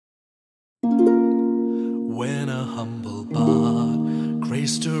When a humble bard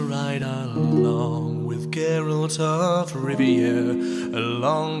graced to ride along with Geralt of Rivia,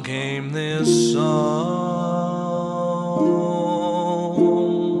 along came this song.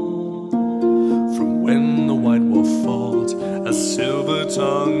 From when the White Wolf fought a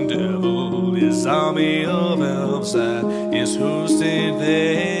silver-tongued devil, his army of elves at his hooves did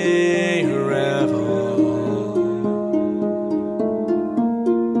they revel.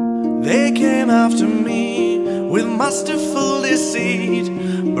 They came after me with masterful deceit,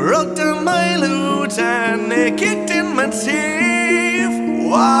 broke down my lute and they kicked in my teeth,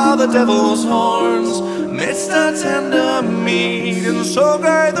 while the devil's horns mixed our tender meat, and so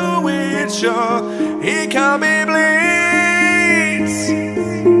cried the Witcher, he can't be bleeds.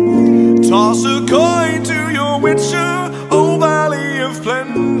 Toss a coin to your Witcher, O Valley of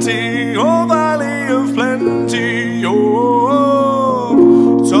Plenty, O Valley of Plenty, oh.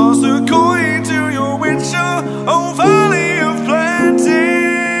 Toss a coin to your Witcher, O Valley of Plenty.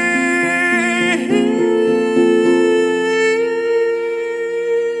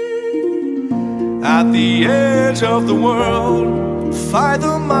 At the edge of the world, fight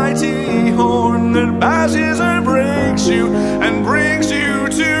the mighty horn that bashes and breaks you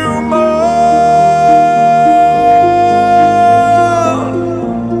to mourn.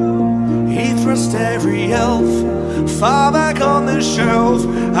 He thrust every elf far back on the shelf,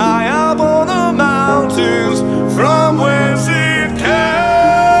 high up on the mountains from whence it came.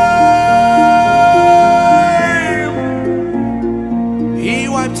 He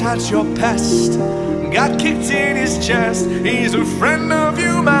wiped out your pest, got kicked in his chest. He's a friend of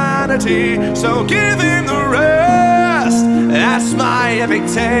humanity, so give him the rest. That's my epic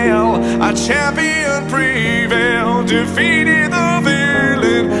tale. A champion prevailed, defeated the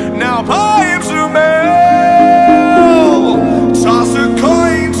villain, now pipes a mail. Toss a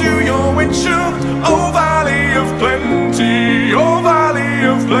coin to your Witcher, O Valley of Plenty, O Valley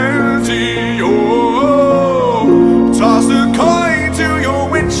of Plenty, oh. Toss a coin to your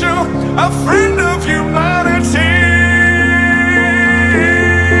Witcher, a friend of humanity.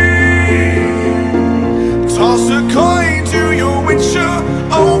 Toss a coin to your Witcher,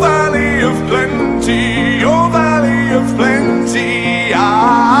 O Valley of Plenty, O Valley of Plenty,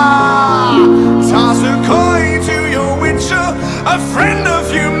 ah. Toss a coin to your Witcher, a friend of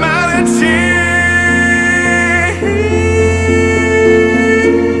humanity.